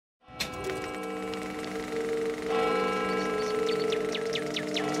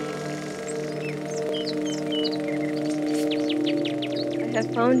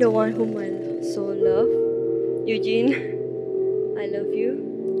have found the one whom my soul loves. Eugene, I love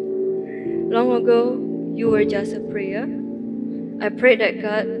you. Long ago, you were just a prayer. I prayed that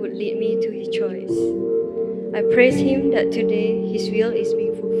God would lead me to His choice. I praise Him that today His will is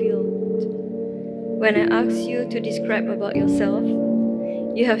being fulfilled. When I ask you to describe about yourself,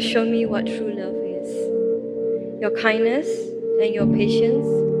 you have shown me what true love is. Your kindness and your patience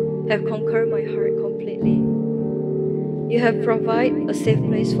have conquered my heart completely. You have provided a safe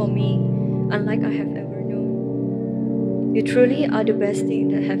place for me, unlike I have ever known. You truly are the best thing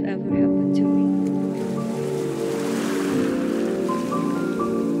that have ever happened to me.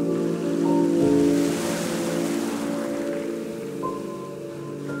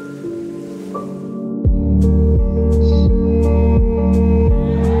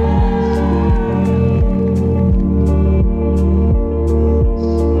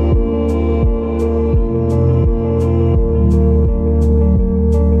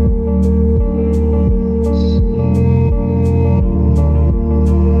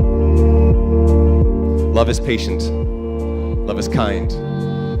 Love is patient. Love is kind.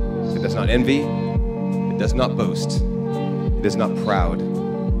 It does not envy. It does not boast. It is not proud.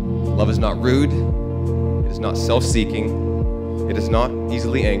 Love is not rude. It is not self-seeking. It is not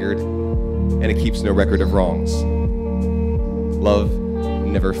easily angered. And it keeps no record of wrongs. Love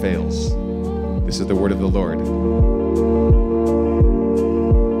never fails. This is the word of the Lord.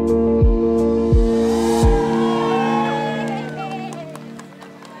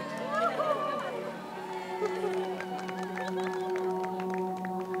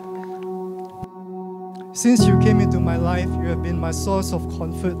 Since you came into my life, you have been my source of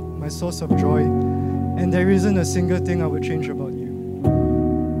comfort, my source of joy, and there isn't a single thing I would change about you.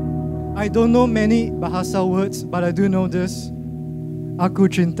 I don't know many bahasa words, but I do know this. Aku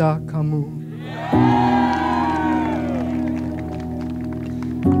cinta kamu.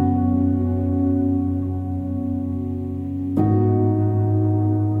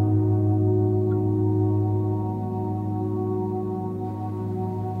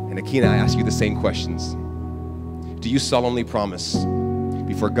 And Akina, I ask you the same questions. Do you solemnly promise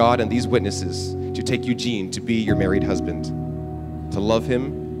before God and these witnesses to take Eugene to be your married husband, to love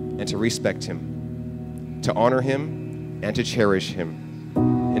him and to respect him, to honor him and to cherish him,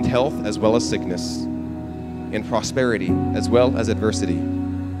 in health as well as sickness, in prosperity as well as adversity,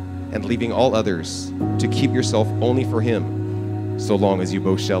 and leaving all others to keep yourself only for him, so long as you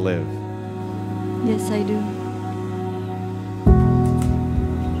both shall live? Yes, I do.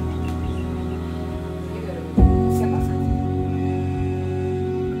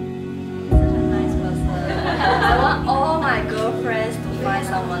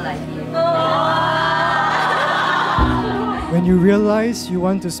 When you realize you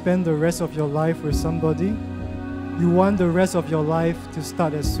want to spend the rest of your life with somebody, you want the rest of your life to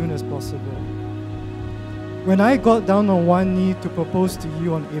start as soon as possible. When I got down on one knee to propose to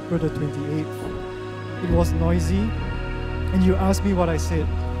you on April the 28th, it was noisy, and you asked me what I said.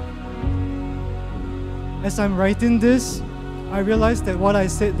 As I'm writing this, I realized that what I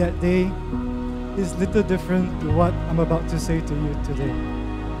said that day is little different to what I'm about to say to you today.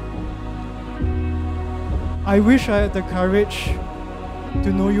 I wish I had the courage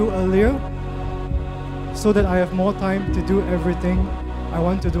to know you earlier so that I have more time to do everything I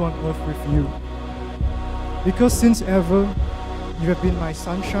want to do on earth with you. Because since ever, you have been my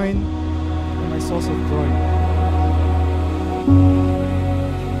sunshine and my source of joy.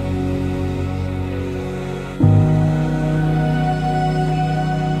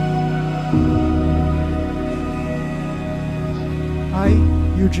 I,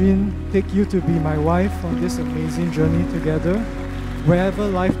 Eugene, take you to be my wife on this amazing journey together, wherever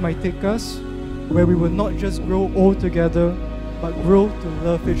life might take us, where we will not just grow old together, but grow to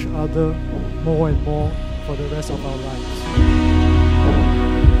love each other more and more for the rest of our lives.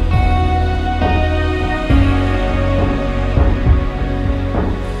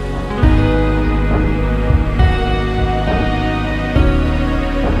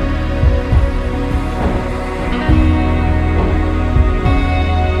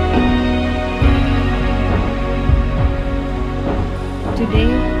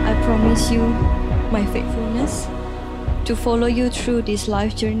 Today, I promise you my faithfulness, to follow you through this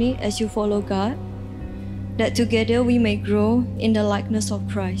life journey as you follow God, that together we may grow in the likeness of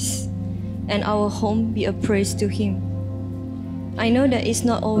Christ, and our home be a praise to Him. I know that it's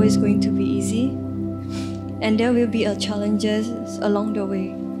not always going to be easy, and there will be challenges along the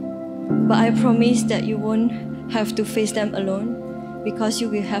way, but I promise that you won't have to face them alone, because you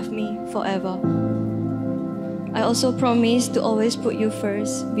will have me forever. I also promise to always put you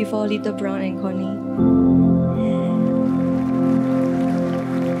first before little Brown and Connie.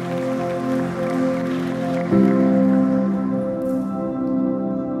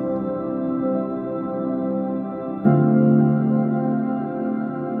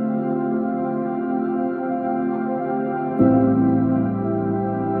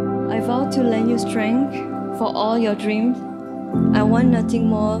 to lend you strength for all your dreams. I want nothing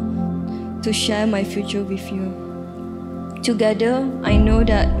more to share my future with you. Together, I know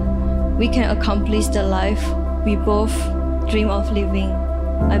that we can accomplish the life we both dream of living.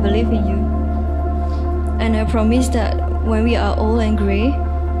 I believe in you. And I promise that when we are old and gray,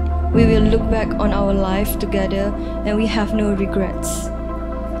 we will look back on our life together and we have no regrets.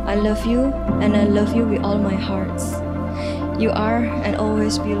 I love you, and I love you with all my heart. You are and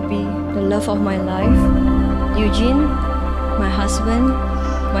always will be the love of my life. Eugene, my husband,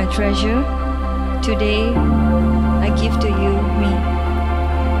 my treasure. Today, I give to you me.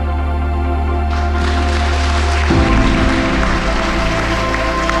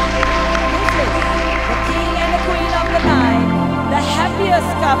 The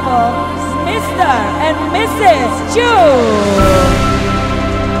happiest couple, Mr. and Mrs. Chu.